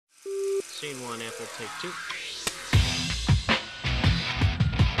Scene 1, Apple, take 2.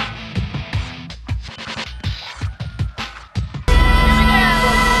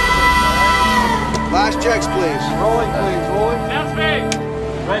 Last checks, please. Rolling, please. Rolling. Sounds big.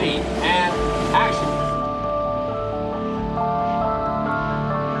 Ready, and action.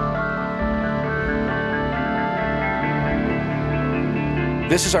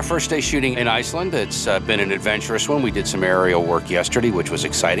 This is our first day shooting in Iceland. It's been an adventurous one. We did some aerial work yesterday, which was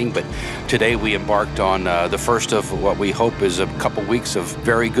exciting, but today we embarked on the first of what we hope is a couple weeks of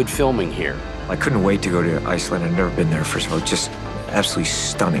very good filming here. I couldn't wait to go to Iceland. I've never been there. First of all, just absolutely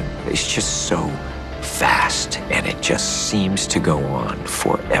stunning. It's just so fast, and it just seems to go on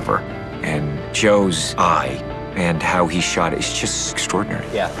forever. And Joe's eye and how he shot it is just extraordinary.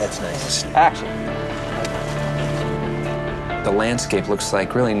 Yeah, that's nice. Action. The landscape looks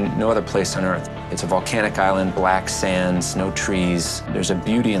like really no other place on Earth. It's a volcanic island, black sands, no trees. There's a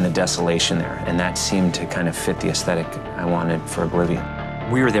beauty in the desolation there, and that seemed to kind of fit the aesthetic I wanted for Oblivion.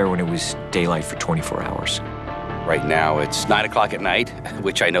 We were there when it was daylight for 24 hours. Right now it's 9 o'clock at night,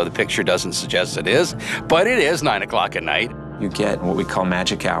 which I know the picture doesn't suggest it is, but it is 9 o'clock at night. You get what we call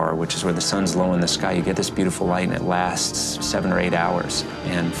magic hour, which is where the sun's low in the sky. You get this beautiful light, and it lasts 7 or 8 hours.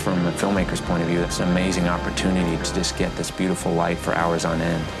 And from a filmmaker's point of view, it's an amazing opportunity to just get this beautiful light for hours on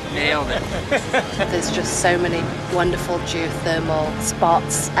end. Nailed it. There's just so many wonderful geothermal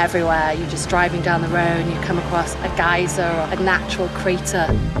spots everywhere. You're just driving down the road and you come across a geyser or a natural crater.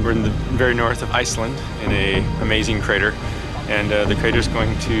 We're in the very north of Iceland in an amazing crater. And the crater's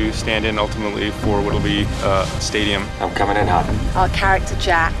going to stand in ultimately for what will be a stadium. I'm coming in hot. Our character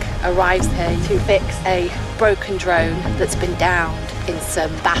Jack arrives here to fix a broken drone that's been downed in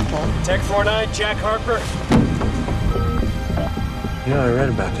some battle. Tech 49, Jack Harper. You know, I read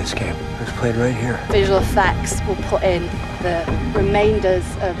about this game. It was played right here. Visual effects will put in the remainders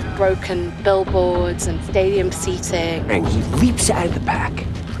of broken billboards and stadium seating. And he leaps out of the pack.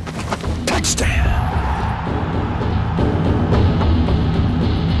 Touchdown!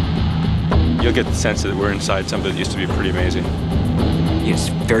 You'll get the sense that we're inside something that used to be pretty amazing. It's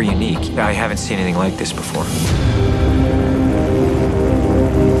very unique. I haven't seen anything like this before.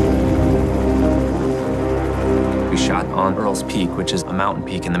 We shot on Earl's Peak, which is a mountain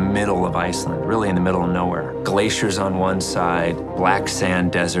peak in the middle of Iceland, really in the middle of nowhere. Glaciers on one side, black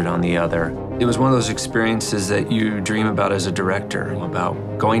sand desert on the other. It was one of those experiences that you dream about as a director,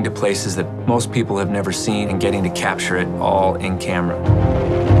 about going to places that most people have never seen and getting to capture it all in camera.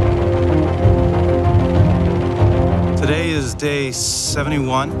 Today is day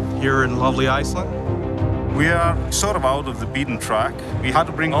 71 here in lovely Iceland. We are sort of out of the beaten track. We had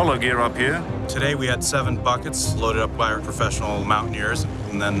to bring all our gear up here. Today we had 7 buckets loaded up by our professional mountaineers,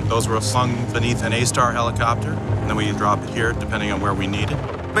 and then those were slung beneath an A-Star helicopter, and then we drop it here depending on where we need it.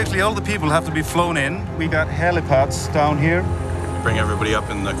 Basically, all the people have to be flown in. We got helipads down here. Bring everybody up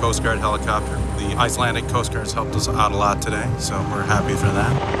in the Coast Guard helicopter. The Icelandic Coast Guard's helped us out a lot today, so we're happy for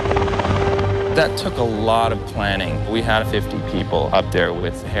that. That took a lot of planning. We had 50 people up there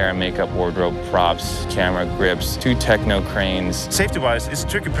with hair and makeup, wardrobe, props, camera grips, 2 techno cranes. Safety-wise, it's a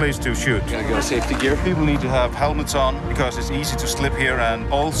tricky place to shoot. Gotta go safety gear. People need to have helmets on because it's easy to slip here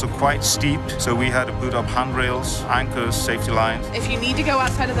and also quite steep. So we had to put up handrails, anchors, safety lines. If you need to go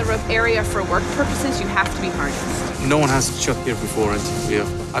outside of the rope area for work purposes, you have to be harnessed. No one has shot here before, and we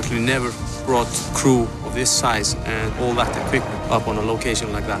have actually never brought crew of this size and all that equipment up on a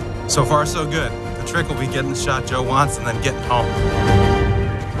location like that. So far, so good. The trick will be getting the shot Joe wants and then getting home.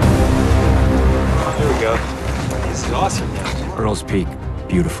 Here we go. This is awesome. Earl's Peak,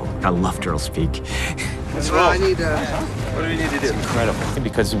 beautiful. I loved Earl's Peak. What do we need to do? Incredible.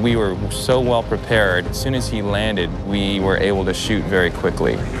 Because we were so well prepared, as soon as he landed, we were able to shoot very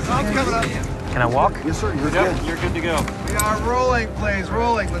quickly. Can I walk? Yes, sir. You're good. You're good to go. We are rolling, please.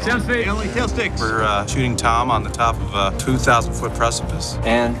 Rolling. Sounds big. Only tail sticks. We're shooting Tom on the top of a 2,000-foot precipice.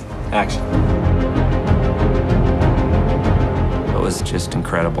 And action. It was just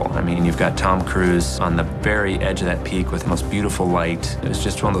incredible. I mean, you've got Tom Cruise on the very edge of that peak with the most beautiful light. It was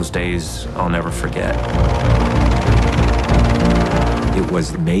just one of those days I'll never forget. It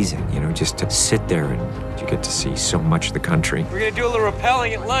was amazing, you know, just to sit there and you get to see so much of the country. We're gonna do a little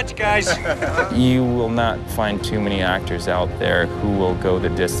rappelling at lunch, guys. You will not find too many actors out there who will go the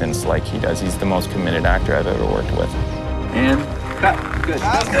distance like he does. He's the most committed actor I've ever worked with. And cut. Good.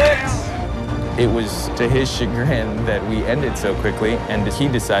 It was to his chagrin that we ended so quickly, and he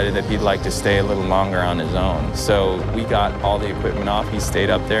decided that he'd like to stay a little longer on his own. So we got all the equipment off. He stayed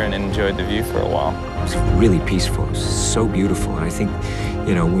up there and enjoyed the view for a while. It was really peaceful. It was so beautiful. And I think,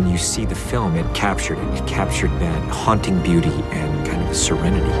 you know, when you see the film, it captured that haunting beauty and kind of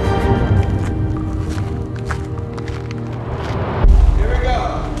serenity. Here we go.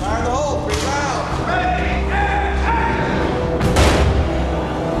 Fire in the hole. 3 rounds. Ready?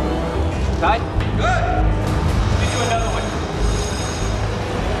 Tight? Good. Let me do another one.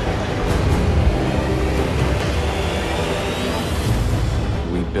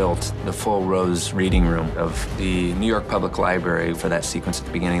 We built the full Rose reading room of the New York Public Library for that sequence at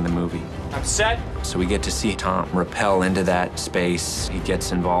the beginning of the movie. I'm set. So we get to see Tom rappel into that space. He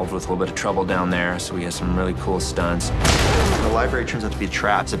gets involved with a little bit of trouble down there, so we have some really cool stunts. The library turns out to be a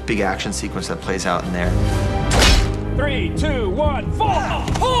trap. It's a big action sequence that plays out in there. 3, 2, 1, fall!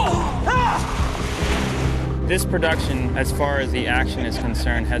 This production, as far as the action is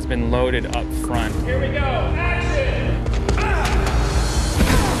concerned, has been loaded up front. Here we go. Action!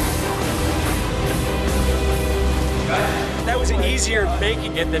 That was easier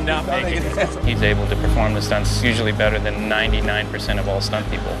making it than not making it. He's able to perform the stunts usually better than 99% of all stunt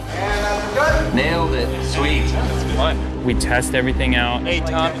people. Nailed it. Sweet. That's fun. We test everything out. Hey,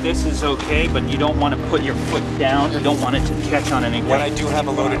 Tom, this is okay, but you don't want to put your foot down. You don't want it to catch on anything. When I do have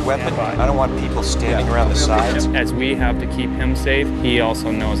a loaded weapon, I don't want people standing around the sides. As we have to keep him safe, he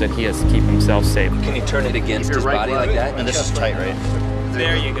also knows that he has to keep himself safe. Can you turn it against his body like that? And this is tight, right?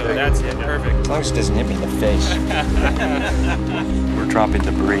 There you go. That's it. Perfect. As long as it doesn't hit me in the face. We're dropping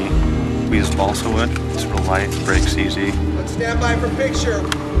debris. We use balsa wood. It's real light, breaks easy. Let's stand by for picture.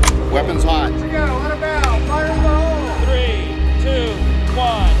 Weapons hot. Here we go. Let him out. Fire in the hole. 3, 2,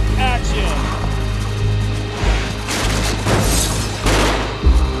 1, action!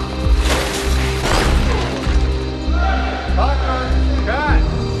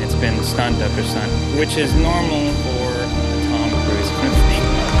 It's been stunt after stunt, which is normal